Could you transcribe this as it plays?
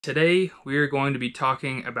Today we are going to be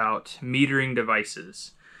talking about metering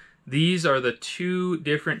devices. These are the two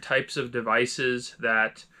different types of devices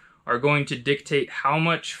that are going to dictate how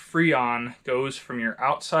much freon goes from your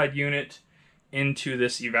outside unit into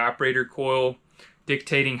this evaporator coil,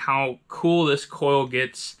 dictating how cool this coil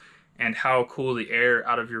gets and how cool the air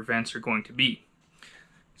out of your vents are going to be.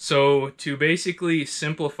 So to basically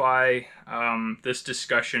simplify this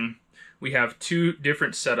discussion, we have two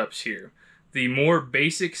different setups here. The more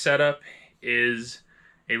basic setup is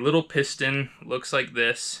a little piston, looks like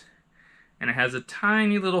this, and it has a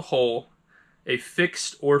tiny little hole. A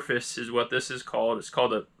fixed orifice is what this is called. It's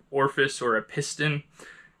called an orifice or a piston,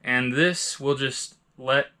 and this will just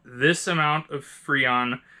let this amount of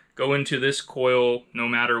freon go into this coil no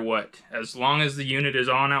matter what. As long as the unit is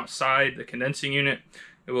on outside, the condensing unit,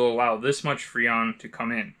 it will allow this much freon to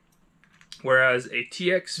come in. Whereas a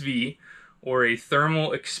TXV, or a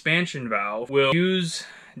thermal expansion valve, will use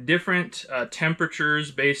different temperatures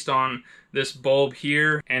based on this bulb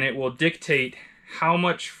here, and it will dictate how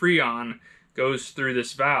much freon goes through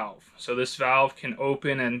this valve. So this valve can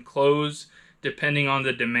open and close depending on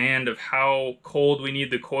the demand of how cold we need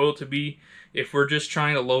the coil to be. If we're just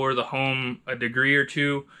trying to lower the home a degree or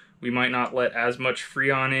two, we might not let as much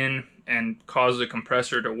freon in and cause the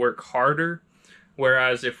compressor to work harder.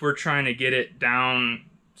 Whereas if we're trying to get it down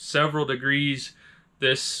several degrees,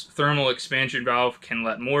 this thermal expansion valve can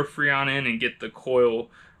let more freon in and get the coil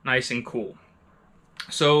nice and cool.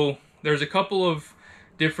 So there's a couple of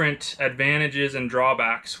different advantages and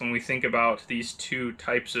drawbacks when we think about these two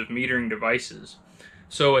types of metering devices.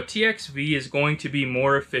 So a TXV is going to be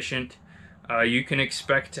more efficient. You can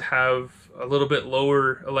expect to have a little bit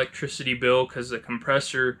lower electricity bill because the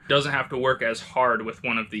compressor doesn't have to work as hard with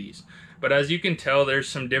one of these. But as you can tell, there's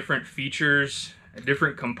some different features,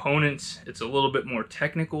 different components. It's a little bit more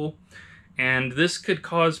technical, and this could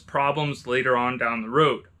cause problems later on down the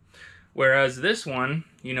road. Whereas this one,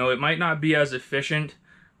 it might not be as efficient,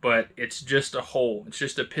 but it's just a hole. It's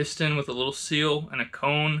just a piston with a little seal and a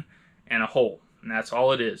cone and a hole, and that's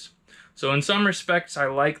all it is. So in some respects, I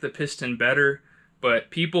like the piston better,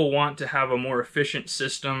 but people want to have a more efficient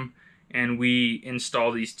system, and we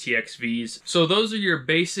install these TXVs. So those are your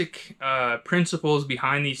basic principles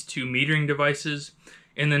behind these two metering devices.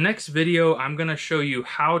 In the next video, I'm going to show you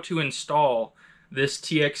how to install this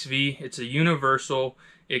TXV. It's a universal.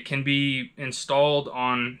 It can be installed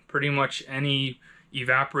on pretty much any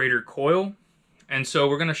evaporator coil. And so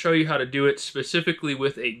we're going to show you how to do it specifically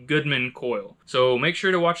with a Goodman coil. So make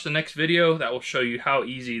sure to watch the next video. That will show you how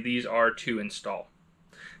easy these are to install.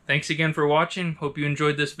 Thanks again for watching. Hope you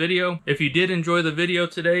enjoyed this video. If you did enjoy the video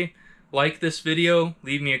today, like this video,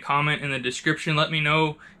 leave me a comment in the description. Let me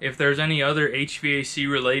know if there's any other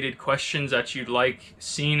HVAC related questions that you'd like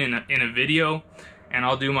seen in a video, and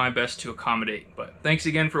I'll do my best to accommodate. But thanks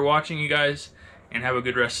again for watching, you guys, and have a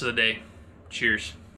good rest of the day. Cheers.